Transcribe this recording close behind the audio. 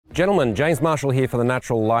Gentlemen, James Marshall here for The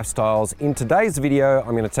Natural Lifestyles. In today's video,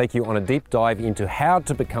 I'm going to take you on a deep dive into how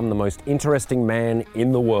to become the most interesting man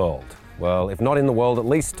in the world. Well, if not in the world, at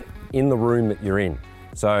least in the room that you're in.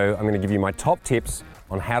 So I'm going to give you my top tips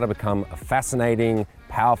on how to become a fascinating,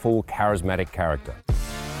 powerful, charismatic character.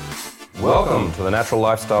 Welcome to The Natural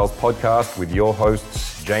Lifestyles podcast with your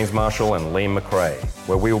hosts, James Marshall and Liam McRae,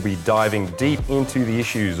 where we will be diving deep into the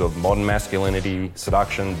issues of modern masculinity,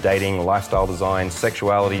 seduction, dating, lifestyle design,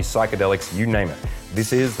 sexuality, psychedelics, you name it.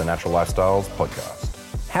 This is The Natural Lifestyles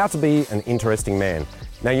podcast. How to be an interesting man.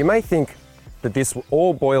 Now, you may think that this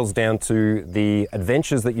all boils down to the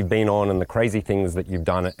adventures that you've been on and the crazy things that you've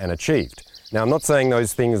done and achieved. Now, I'm not saying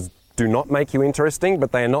those things do not make you interesting,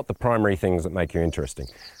 but they are not the primary things that make you interesting.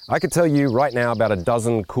 I could tell you right now about a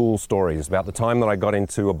dozen cool stories about the time that I got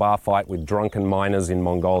into a bar fight with drunken miners in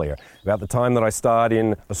Mongolia, about the time that I starred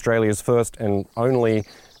in Australia's first and only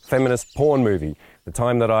feminist porn movie, the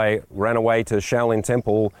time that I ran away to Shaolin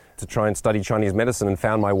Temple to try and study Chinese medicine and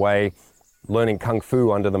found my way learning Kung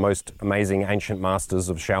Fu under the most amazing ancient masters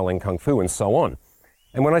of Shaolin Kung Fu, and so on.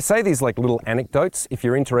 And when I say these like little anecdotes, if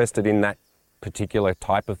you're interested in that particular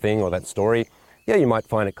type of thing or that story, yeah, you might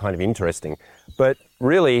find it kind of interesting. But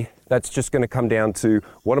really, that's just going to come down to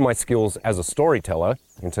what are my skills as a storyteller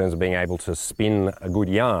in terms of being able to spin a good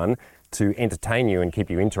yarn to entertain you and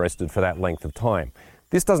keep you interested for that length of time.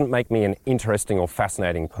 This doesn't make me an interesting or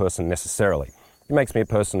fascinating person necessarily. It makes me a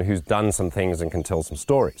person who's done some things and can tell some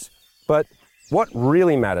stories. But what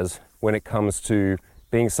really matters when it comes to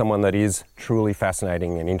being someone that is truly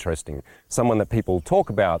fascinating and interesting, someone that people talk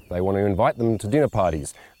about, they want to invite them to dinner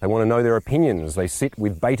parties, they want to know their opinions, they sit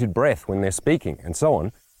with bated breath when they're speaking, and so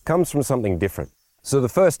on, comes from something different. So the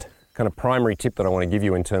first kind of primary tip that I want to give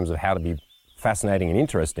you in terms of how to be fascinating and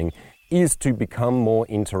interesting is to become more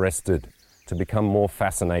interested, to become more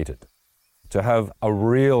fascinated, to have a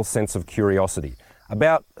real sense of curiosity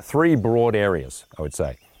about three broad areas, I would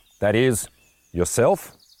say. That is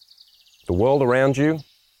yourself, the world around you,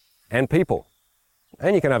 and people.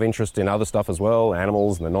 And you can have interest in other stuff as well,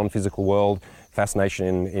 animals and the non-physical world,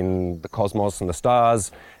 fascination in the cosmos and the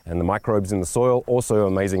stars and the microbes in the soil, also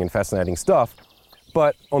amazing and fascinating stuff.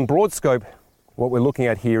 But on broad scope, what we're looking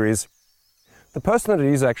at here is the person that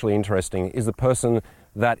is actually interesting is the person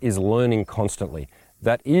that is learning constantly,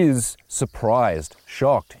 that is surprised,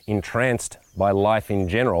 shocked, entranced by life in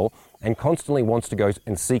general, and constantly wants to go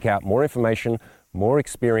and seek out more information, more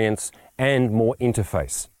experience, and more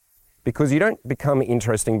interface. Because you don't become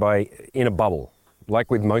interesting in a bubble.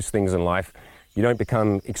 Like with most things in life, you don't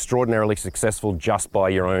become extraordinarily successful just by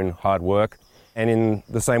your own hard work. And in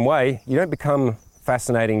the same way, you don't become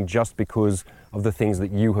fascinating just because of the things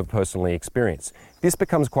that you have personally experienced. This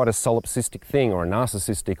becomes quite a solipsistic thing, or a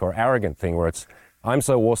narcissistic or arrogant thing, where it's, I'm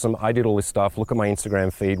so awesome, I did all this stuff, look at my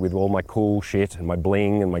Instagram feed with all my cool shit and my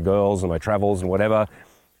bling and my girls and my travels and whatever.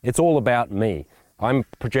 It's all about me. I'm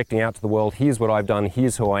projecting out to the world, here's what I've done,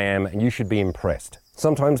 here's who I am, and you should be impressed.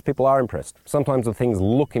 Sometimes people are impressed. Sometimes the things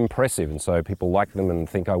look impressive, and so people like them and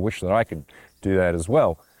think, I wish that I could do that as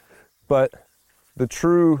well. But the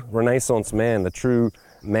true Renaissance man, the true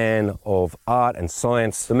man of art and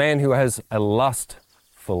science, the man who has a lust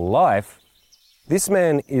for life, this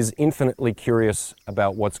man is infinitely curious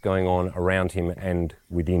about what's going on around him and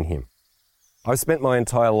within him. I've spent my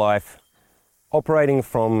entire life operating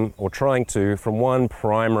from one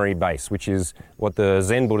primary base, which is what the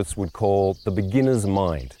Zen Buddhists would call the beginner's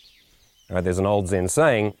mind. There's an old Zen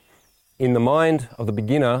saying, in the mind of the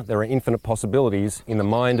beginner, there are infinite possibilities. In the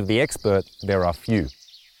mind of the expert, there are few.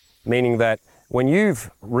 Meaning that when you've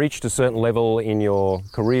reached a certain level in your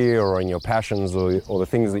career or in your passions or the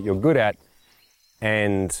things that you're good at,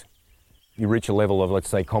 and you reach a level of, let's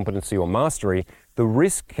say, competency or mastery, the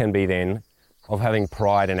risk can be then of having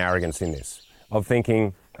pride and arrogance in this. Of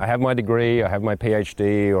thinking, I have my degree, I have my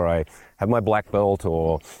PhD, or I have my black belt,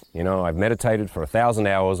 or, I've meditated for 1,000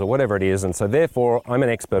 hours, or whatever it is, and so therefore I'm an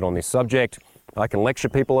expert on this subject. I can lecture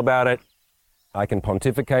people about it, I can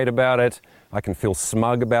pontificate about it, I can feel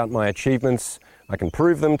smug about my achievements, I can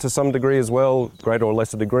prove them to some degree as well, greater or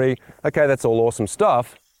lesser degree. Okay, that's all awesome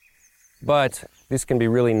stuff, but this can be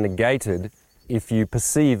really negated if you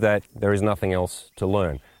perceive that there is nothing else to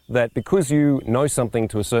learn. That because you know something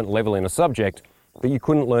to a certain level in a subject, that you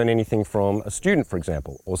couldn't learn anything from a student, for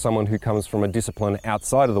example, or someone who comes from a discipline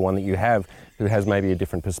outside of the one that you have, who has maybe a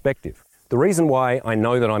different perspective. The reason why I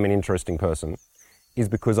know that I'm an interesting person is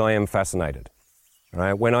because I am fascinated.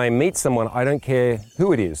 Right? When I meet someone, I don't care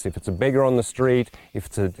who it is. If it's a beggar on the street, if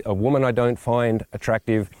it's a woman I don't find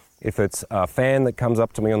attractive, if it's a fan that comes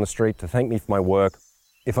up to me on the street to thank me for my work,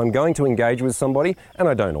 If I'm going to engage with somebody, and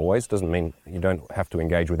I don't always, doesn't mean you don't have to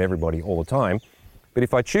engage with everybody all the time, but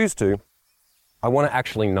if I choose to, I want to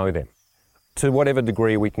actually know them to whatever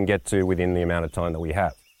degree we can get to within the amount of time that we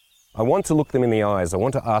have. I want to look them in the eyes. I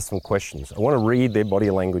want to ask them questions. I want to read their body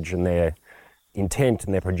language and their intent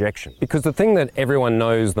and their projection. Because the thing that everyone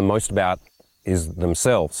knows the most about is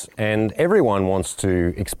themselves. And everyone wants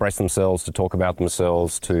to express themselves, to talk about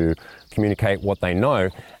themselves, to communicate what they know.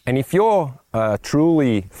 And if you're a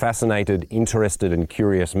truly fascinated, interested, and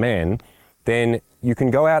curious man, then you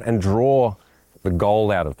can go out and draw the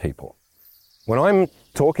gold out of people. When I'm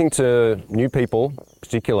talking to new people,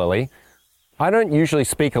 particularly, I don't usually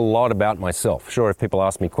speak a lot about myself. Sure, if people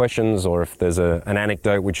ask me questions or if there's an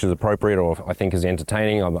anecdote which is appropriate or I think is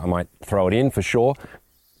entertaining, I might throw it in for sure.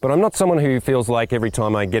 But I'm not someone who feels like every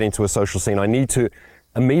time I get into a social scene, I need to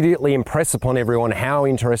immediately impress upon everyone how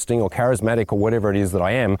interesting or charismatic or whatever it is that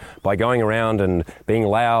I am by going around and being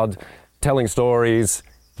loud, telling stories,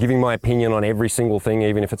 giving my opinion on every single thing,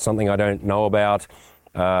 even if it's something I don't know about,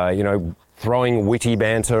 throwing witty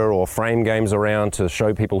banter or frame games around to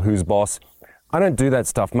show people who's boss. I don't do that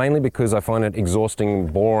stuff, mainly because I find it exhausting,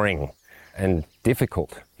 boring, and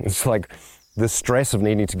difficult. It's like the stress of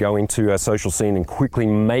needing to go into a social scene and quickly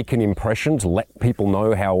make an impression to let people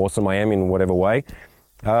know how awesome I am in whatever way.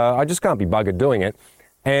 I just can't be buggered doing it.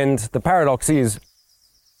 And the paradox is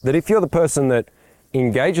that if you're the person that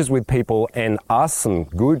engages with people and asks them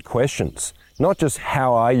good questions, not just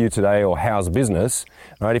how are you today or how's business,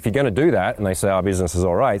 right? If you're going to do that and they say our business is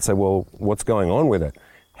all right, so well, what's going on with it?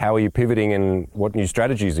 How are you pivoting and what new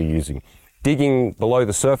strategies are you using? Digging below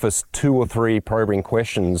the surface 2 or 3 probing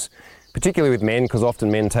questions, particularly with men, because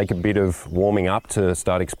often men take a bit of warming up to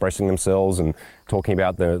start expressing themselves and talking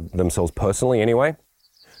about themselves personally anyway.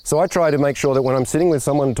 So I try to make sure that when I'm sitting with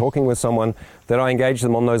someone, talking with someone, that I engage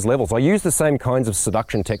them on those levels. I use the same kinds of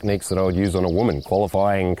seduction techniques that I would use on a woman,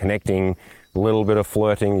 qualifying, connecting, a little bit of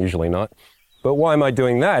flirting, usually not. But why am I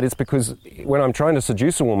doing that? It's because when I'm trying to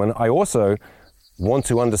seduce a woman, I also want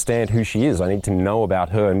to understand who she is. I need to know about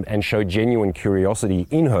her and show genuine curiosity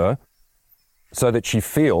in her so that she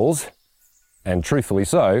feels, and truthfully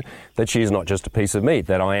so, that she is not just a piece of meat,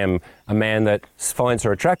 that I am a man that finds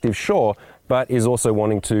her attractive, sure, but is also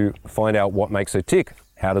wanting to find out what makes her tick.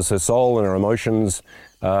 How does her soul and her emotions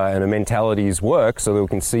and her mentalities work so that we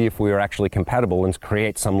can see if we are actually compatible and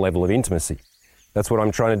create some level of intimacy. That's what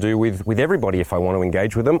I'm trying to do with everybody. If I want to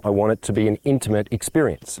engage with them, I want it to be an intimate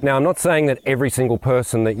experience. Now, I'm not saying that every single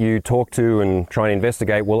person that you talk to and try and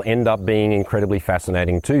investigate will end up being incredibly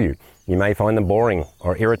fascinating to you. You may find them boring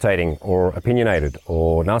or irritating or opinionated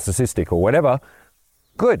or narcissistic or whatever.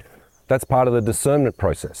 Good. That's part of the discernment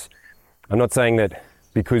process. I'm not saying that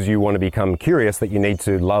because you want to become curious that you need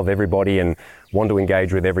to love everybody and want to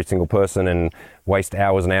engage with every single person and waste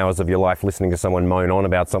hours and hours of your life listening to someone moan on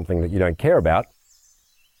about something that you don't care about.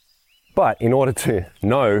 But in order to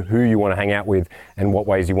know who you want to hang out with and what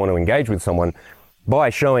ways you want to engage with someone, by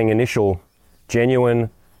showing initial genuine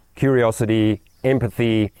curiosity,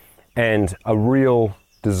 empathy, and a real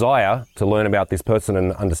desire to learn about this person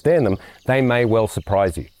and understand them, they may well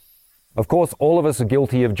surprise you. Of course, all of us are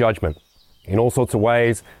guilty of judgment in all sorts of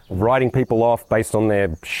ways, of writing people off based on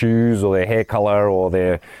their shoes or their hair color or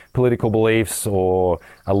their political beliefs or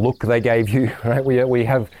a look they gave you, right? We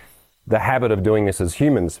have the habit of doing this as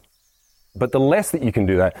humans. But the less that you can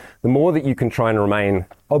do that, the more that you can try and remain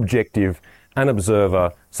objective, an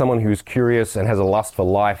observer, someone who's curious and has a lust for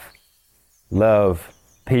life, love,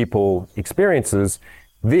 people, experiences,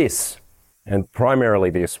 this, and primarily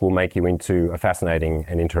this, will make you into a fascinating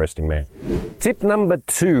and interesting man. Tip number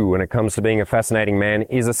 2 when it comes to being a fascinating man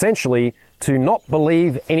is essentially to not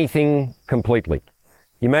believe anything completely.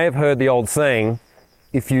 You may have heard the old saying,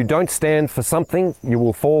 if you don't stand for something, you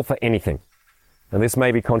will fall for anything. Now, this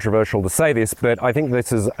may be controversial to say this, but I think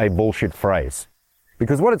this is a bullshit phrase.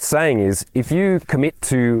 Because what it's saying is, if you commit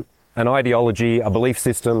to an ideology, a belief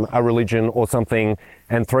system, a religion or something,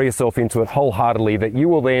 and throw yourself into it wholeheartedly, that you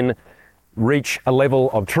will then reach a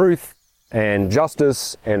level of truth and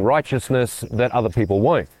justice and righteousness that other people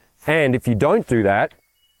won't. And if you don't do that,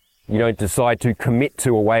 you don't decide to commit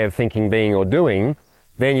to a way of thinking, being, or doing,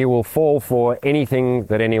 then you will fall for anything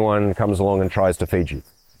that anyone comes along and tries to feed you.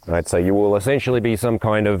 Right, so you will essentially be some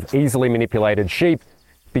kind of easily manipulated sheep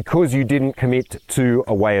because you didn't commit to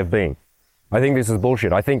a way of being. I think this is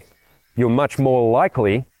bullshit. I think you're much more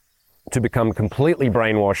likely to become completely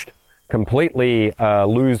brainwashed, completely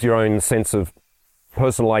lose your own sense of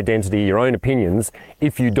personal identity, your own opinions,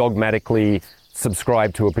 if you dogmatically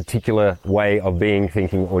subscribe to a particular way of being,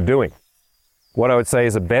 thinking, or doing. What I would say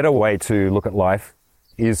is a better way to look at life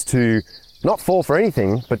is to Not fall for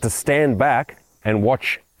anything, but to stand back and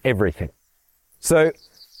watch everything. So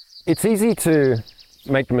it's easy to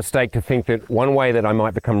make the mistake to think that one way that I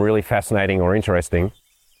might become really fascinating or interesting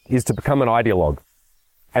is to become an ideologue,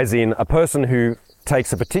 as in a person who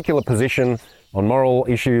takes a particular position on moral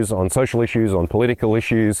issues, on social issues, on political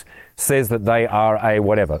issues, says that they are a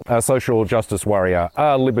whatever, a social justice warrior,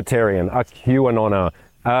 a libertarian, a QAnoner,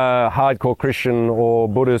 a hardcore Christian or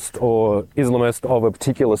Buddhist or Islamist of a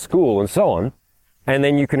particular school and so on. And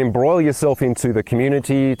then you can embroil yourself into the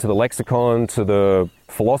community, to the lexicon, to the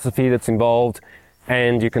philosophy that's involved,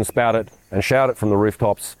 and you can spout it and shout it from the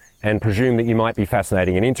rooftops and presume that you might be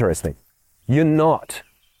fascinating and interesting. You're not.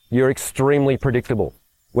 You're extremely predictable.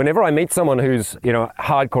 Whenever I meet someone who's,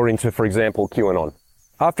 hardcore into, for example, QAnon,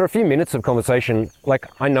 after a few minutes of conversation,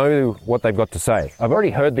 I know what they've got to say. I've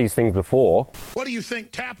already heard these things before. What do you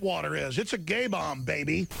think tap water is? It's a gay bomb,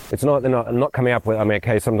 baby. They're not coming up with,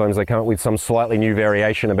 okay, sometimes they come up with some slightly new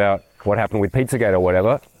variation about what happened with Pizzagate or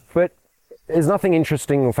whatever, but there's nothing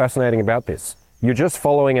interesting or fascinating about this. You're just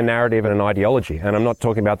following a narrative and an ideology, and I'm not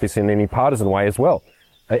talking about this in any partisan way as well,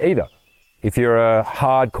 either. If you're a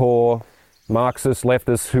hardcore Marxist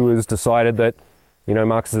leftist who has decided that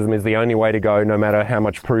Marxism is the only way to go, no matter how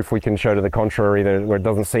much proof we can show to the contrary, where it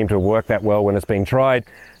doesn't seem to work that well when it's being tried,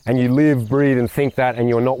 and you live, breathe, and think that, and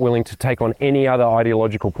you're not willing to take on any other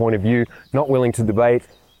ideological point of view, not willing to debate,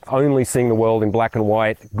 only seeing the world in black and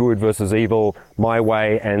white, good versus evil, my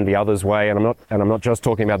way and the other's way, and I'm not just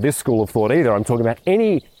talking about this school of thought either. I'm talking about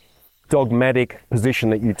any dogmatic position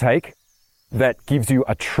that you take that gives you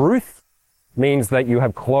a truth, means that you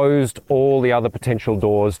have closed all the other potential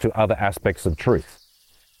doors to other aspects of truth.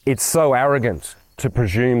 It's so arrogant to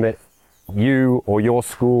presume that you or your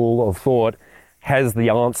school of thought has the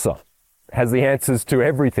answers to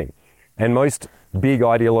everything. And most big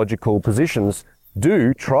ideological positions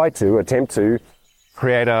do try to attempt to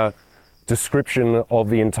create a description of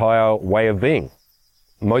the entire way of being.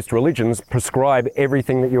 Most religions prescribe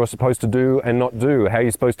everything that you are supposed to do and not do, how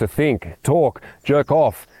you're supposed to think, talk, jerk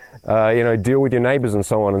off, deal with your neighbors and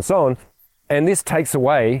so on and so on. And this takes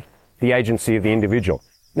away the agency of the individual.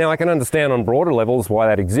 Now, I can understand on broader levels why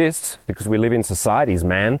that exists, because we live in societies,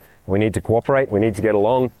 man. We need to cooperate. We need to get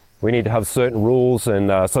along. We need to have certain rules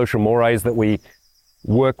and social mores that we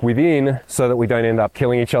work within so that we don't end up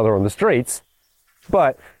killing each other on the streets.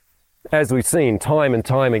 But as we've seen time and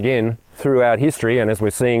time again throughout history, and as we're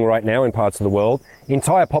seeing right now in parts of the world,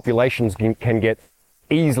 entire populations can get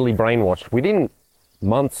easily brainwashed within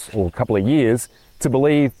months or a couple of years to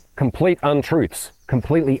believe complete untruths,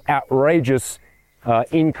 completely outrageous,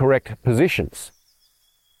 incorrect positions.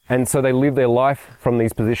 And so they live their life from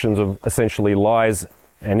these positions of essentially lies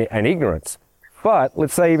and ignorance. But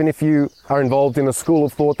let's say even if you are involved in a school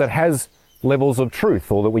of thought that has levels of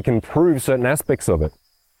truth, or that we can prove certain aspects of it,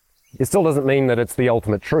 it still doesn't mean that it's the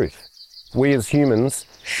ultimate truth. We as humans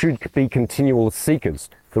should be continual seekers.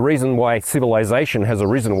 The reason why civilization has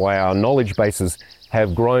arisen, why our knowledge bases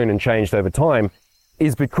have grown and changed over time,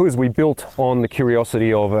 is because we built on the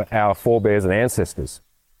curiosity of our forebears and ancestors.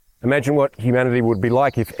 Imagine what humanity would be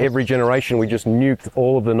like if every generation we just nuked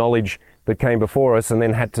all of the knowledge that came before us and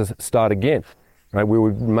then had to start again. Right? We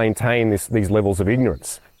would maintain these levels of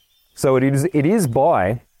ignorance. So it is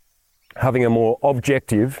by having a more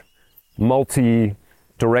objective,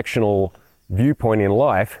 multi-directional viewpoint in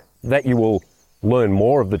life that you will learn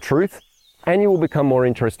more of the truth and you will become more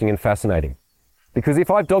interesting and fascinating. Because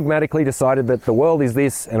if I've dogmatically decided that the world is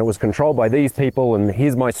this and it was controlled by these people and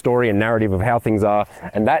here's my story and narrative of how things are,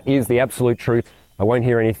 and that is the absolute truth, I won't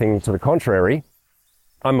hear anything to the contrary,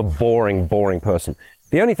 I'm a boring, boring person.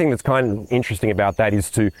 The only thing that's kind of interesting about that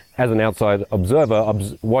is to, as an outside observer,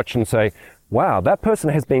 watch and say, wow, that person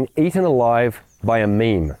has been eaten alive by a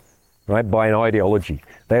meme, right? By an ideology.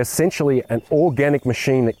 They're essentially an organic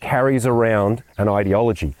machine that carries around an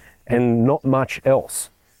ideology and not much else.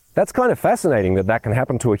 That's kind of fascinating that can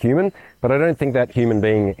happen to a human, but I don't think that human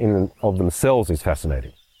being in and of themselves is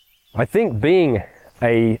fascinating. I think being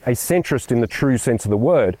a centrist in the true sense of the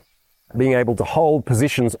word, being able to hold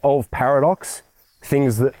positions of paradox,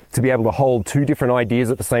 things that to be able to hold two different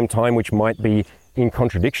ideas at the same time which might be in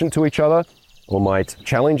contradiction to each other or might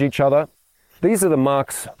challenge each other, these are the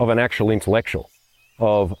marks of an actual intellectual,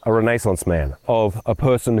 of a Renaissance man, of a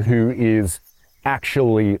person who is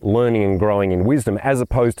actually learning and growing in wisdom, as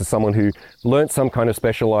opposed to someone who learnt some kind of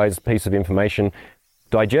specialized piece of information,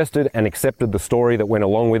 digested and accepted the story that went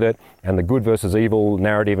along with it and the good versus evil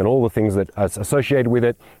narrative and all the things that are associated with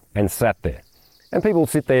it, and sat there. And people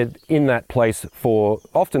sit there in that place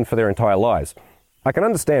often for their entire lives. I can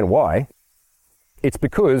understand why. It's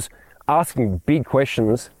because asking big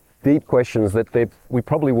questions deep questions that we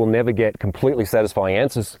probably will never get completely satisfying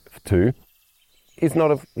answers to is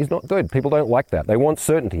not good. People don't like that. They want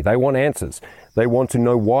certainty. They want answers. They want to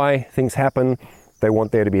know why things happen. They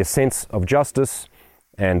want there to be a sense of justice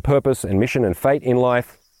and purpose and mission and fate in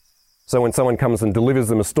life. So when someone comes and delivers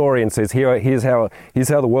them a story and says, here's how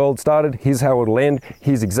the world started, here's how it'll end,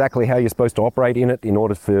 here's exactly how you're supposed to operate in it in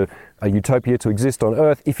order for a utopia to exist on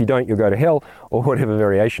Earth. If you don't, you'll go to hell, or whatever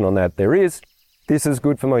variation on that there is. This is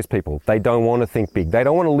good for most people. They don't want to think big. They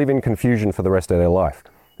don't want to live in confusion for the rest of their life.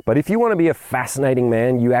 But if you want to be a fascinating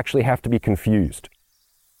man, you actually have to be confused,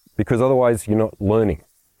 because otherwise you're not learning,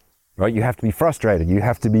 right? You have to be frustrated. You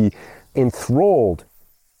have to be enthralled.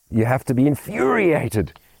 You have to be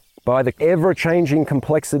infuriated by the ever-changing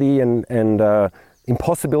complexity and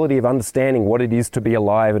impossibility of understanding what it is to be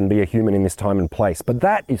alive and be a human in this time and place. But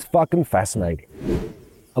that is fucking fascinating.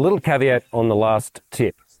 A little caveat on the last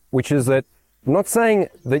tip, which is that I'm not saying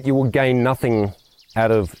that you will gain nothing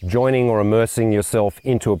out of joining or immersing yourself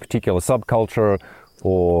into a particular subculture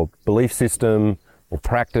or belief system or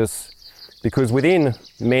practice, because within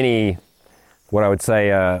many, what I would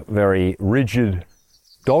say, very rigid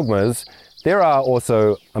dogmas, there are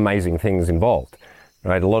also amazing things involved,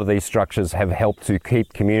 right? A lot of these structures have helped to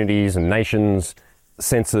keep communities and nations'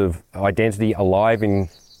 sense of identity alive in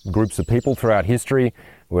groups of people throughout history,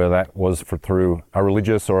 whether that was through a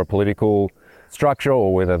religious or a political structure,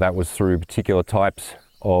 or whether that was through particular types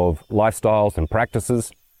of lifestyles and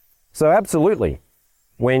practices. So absolutely,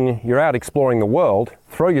 when you're out exploring the world,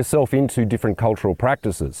 throw yourself into different cultural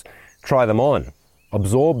practices, try them on,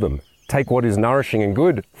 absorb them, take what is nourishing and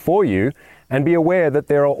good for you, and be aware that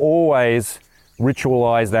there are always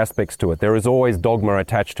ritualized aspects to it. There is always dogma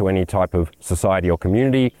attached to any type of society or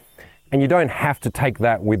community, and you don't have to take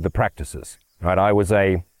that with the practices, right? I was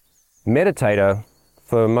a meditator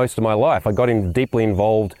for most of my life. I got deeply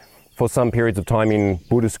involved for some periods of time in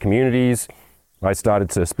Buddhist communities. I started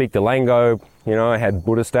to speak the Lango, I had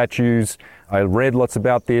Buddha statues. I read lots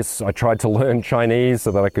about this. I tried to learn Chinese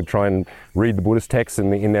so that I could try and read the Buddhist texts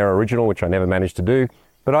in their original, which I never managed to do.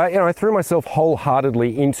 But I threw myself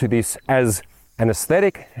wholeheartedly into this as an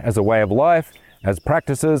aesthetic, as a way of life, as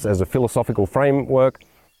practices, as a philosophical framework.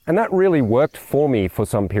 And that really worked for me for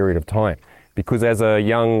some period of time, because as a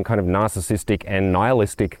young kind of narcissistic and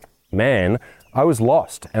nihilistic man, I was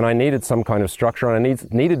lost and I needed some kind of structure, and I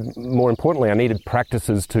needed, more importantly, I needed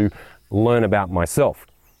practices to learn about myself.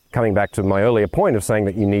 Coming back to my earlier point of saying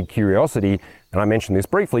that you need curiosity, and I mentioned this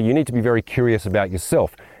briefly, you need to be very curious about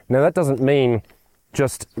yourself. Now that doesn't mean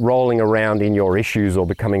just rolling around in your issues or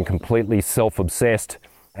becoming completely self-obsessed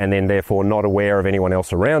and then therefore not aware of anyone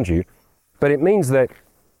else around you. But it means that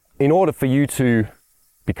in order for you to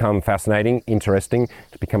become fascinating, interesting,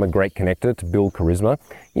 to become a great connector, to build charisma,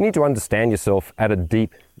 you need to understand yourself at a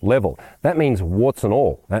deep level. That means warts and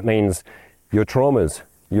all. That means your traumas,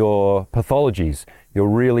 your pathologies, your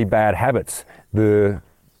really bad habits, the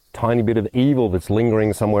tiny bit of evil that's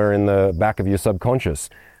lingering somewhere in the back of your subconscious,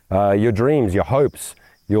 your dreams, your hopes,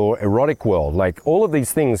 your erotic world. Like, all of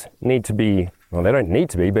these things need to be, well, they don't need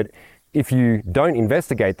to be, but if you don't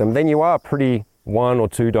investigate them, then you are pretty one or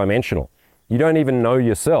two dimensional. You don't even know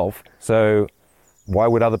yourself, so why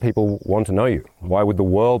would other people want to know you? Why would the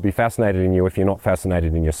world be fascinated in you if you're not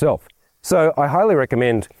fascinated in yourself? So I highly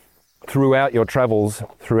recommend throughout your travels,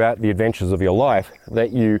 throughout the adventures of your life,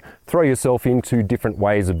 that you throw yourself into different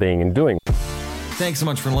ways of being and doing. Thanks so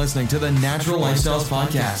much for listening to the Natural Lifestyles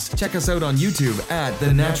Podcast. Check us out on YouTube at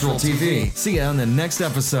The Natural TV. See you on the next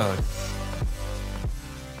episode.